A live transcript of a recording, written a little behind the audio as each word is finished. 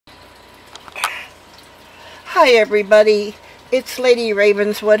Hi everybody, it's Lady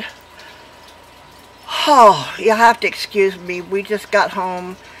Ravenswood. Oh, you'll have to excuse me. We just got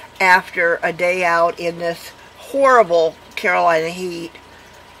home after a day out in this horrible Carolina heat.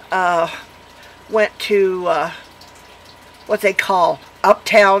 Went to what they call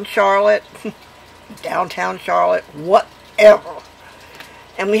uptown Charlotte, downtown Charlotte, whatever.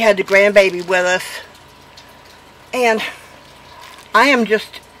 And we had the grandbaby with us. And I am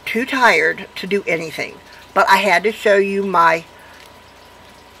just too tired to do anything. But I had to show you my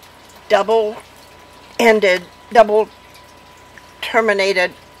double-ended,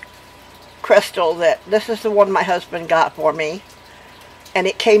 double-terminated crystal. This is the one my husband got for me. And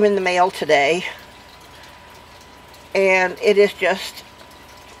it came in the mail today. And it is just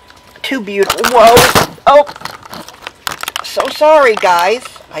too beautiful. Whoa! Oh! So sorry, guys.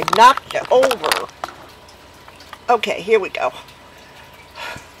 I knocked you over. Okay, here we go.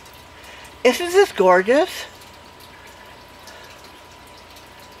 Isn't this gorgeous?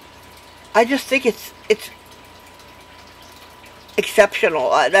 I just think it's exceptional.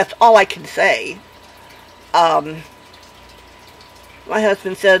 That's all I can say. My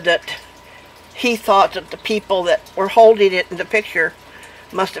husband said that he thought that the people that were holding it in the picture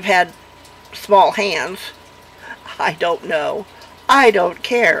must have had small hands. I don't know. I don't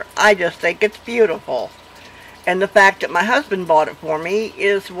care. I just think it's beautiful. And the fact that my husband bought it for me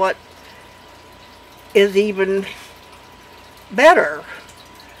is what is even better.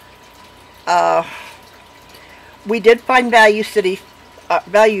 We did find Value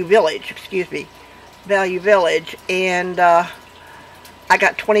Village, and I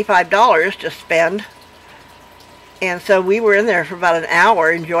got $25 to spend, and so we were in there for about an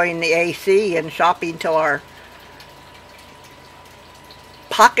hour enjoying the AC and shopping till our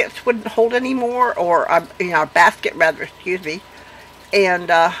pockets wouldn't hold anymore, or our basket rather,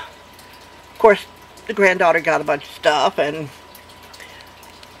 and of course the granddaughter got a bunch of stuff, and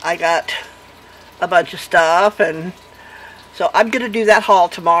I got a bunch of stuff, and so I'm going to do that haul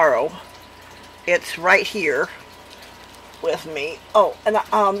tomorrow. It's right here with me. Oh, and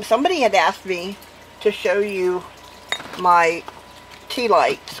somebody had asked me to show you my tea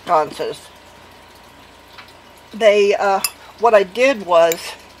light sconces. What I did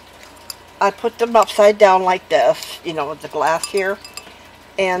was I put them upside down like this, with the glass here,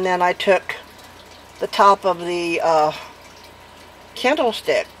 and then I took the top of the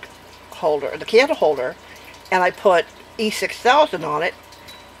candlestick holder, the candle holder, and I put E6000 on it,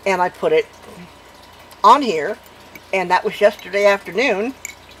 and I put it on here, and that was yesterday afternoon,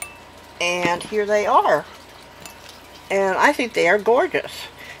 and here they are, and I think they are gorgeous.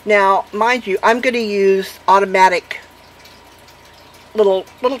 Now, mind you, I'm going to use automatic little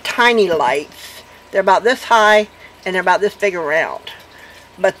tiny lights. They're about this high, and they're about this big around,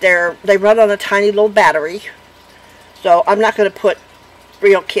 but they run on a tiny little battery. So I'm not going to put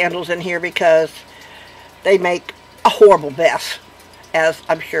real candles in here because they make a horrible mess, as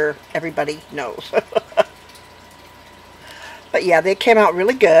I'm sure everybody knows. But yeah, they came out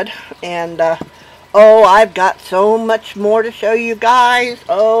really good, and oh, I've got so much more to show you guys.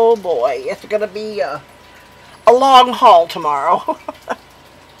 Oh boy, it's going to be a long haul tomorrow.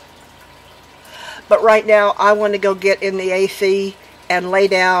 But right now, I want to go get in the AC and lay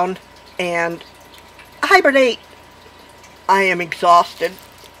down and hibernate. I am exhausted.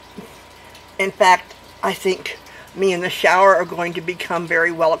 In fact, I think me and the shower are going to become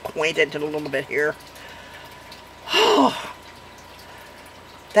very well acquainted in a little bit here.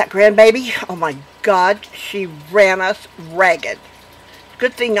 That grandbaby, oh my God, she ran us ragged.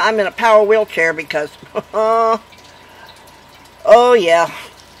 Good thing I'm in a power wheelchair because, oh yeah.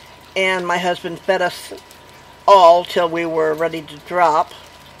 And my husband fed us all till we were ready to drop.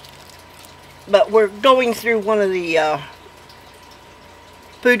 But we're going through one of the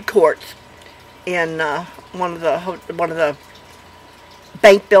food courts in one of the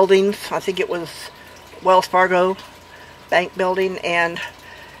bank buildings. I think it was Wells Fargo bank building, and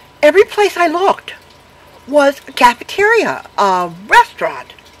every place I looked was a cafeteria, a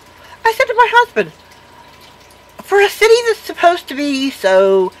restaurant. I said to my husband, for a city that's supposed to be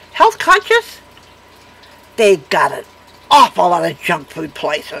so health conscious, they've got an awful lot of junk food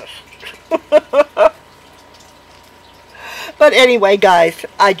places. But anyway, guys,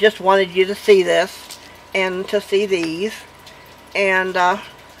 I just wanted you to see this and to see these. And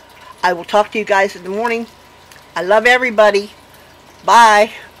I will talk to you guys in the morning. I love everybody.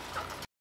 Bye.